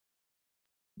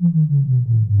That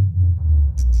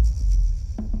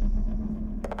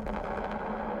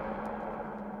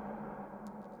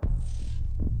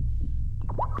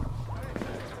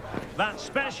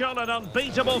special and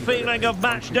unbeatable feeling of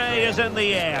match day is in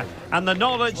the air, and the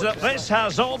knowledge that this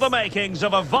has all the makings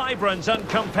of a vibrant and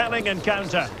compelling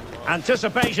encounter.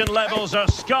 Anticipation levels are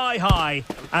sky high,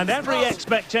 and every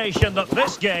expectation that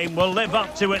this game will live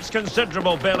up to its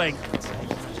considerable billing.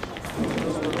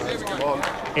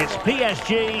 It's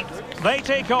PSG, they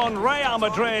take on Real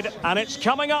Madrid, and it's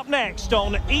coming up next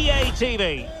on EA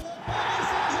TV.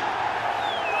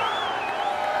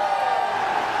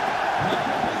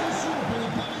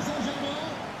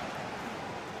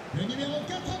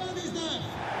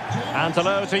 And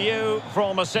hello to you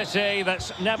from a city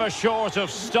that's never short of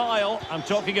style. I'm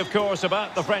talking, of course,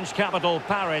 about the French capital,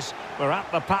 Paris. We're at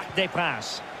the Parc des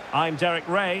Princes. I'm Derek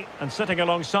Ray, and sitting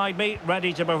alongside me,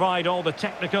 ready to provide all the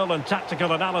technical and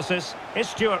tactical analysis, is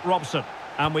Stuart Robson.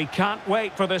 And we can't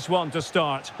wait for this one to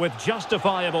start with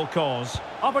justifiable cause.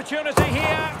 Opportunity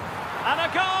here, and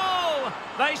a goal!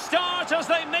 They start as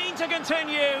they mean to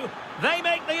continue. They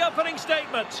make the opening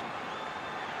statement.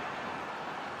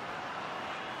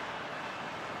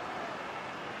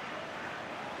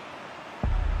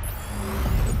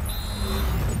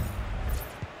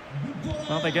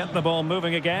 Well, they get the ball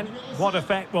moving again. What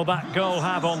effect will that goal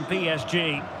have on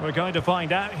PSG? We're going to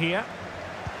find out here.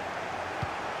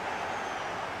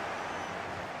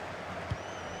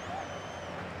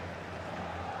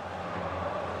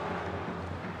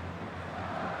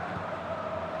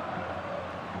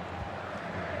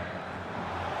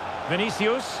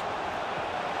 Vinicius.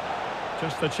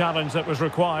 Just the challenge that was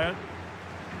required.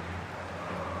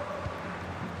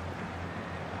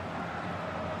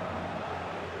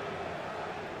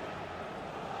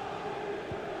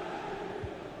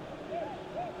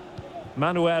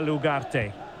 Manuel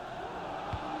Ugarte.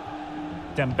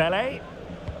 Dembele.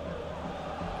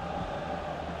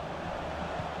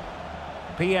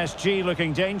 PSG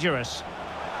looking dangerous.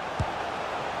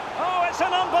 Oh, it's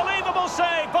an unbelievable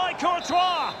save by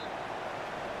Courtois.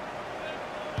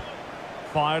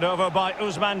 Fired over by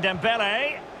Ousmane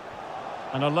Dembele.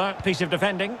 An alert piece of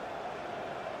defending.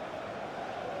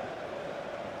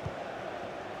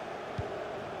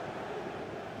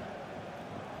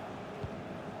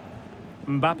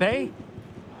 Mbappe.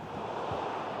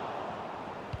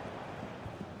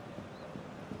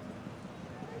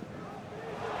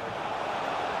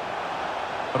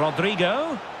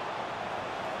 Rodrigo.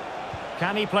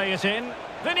 Can he play it in?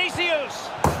 Vinicius!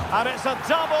 And it's a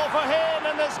double for him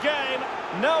in this game.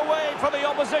 No way for the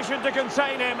opposition to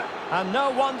contain him. And no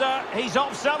wonder he's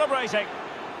off celebrating.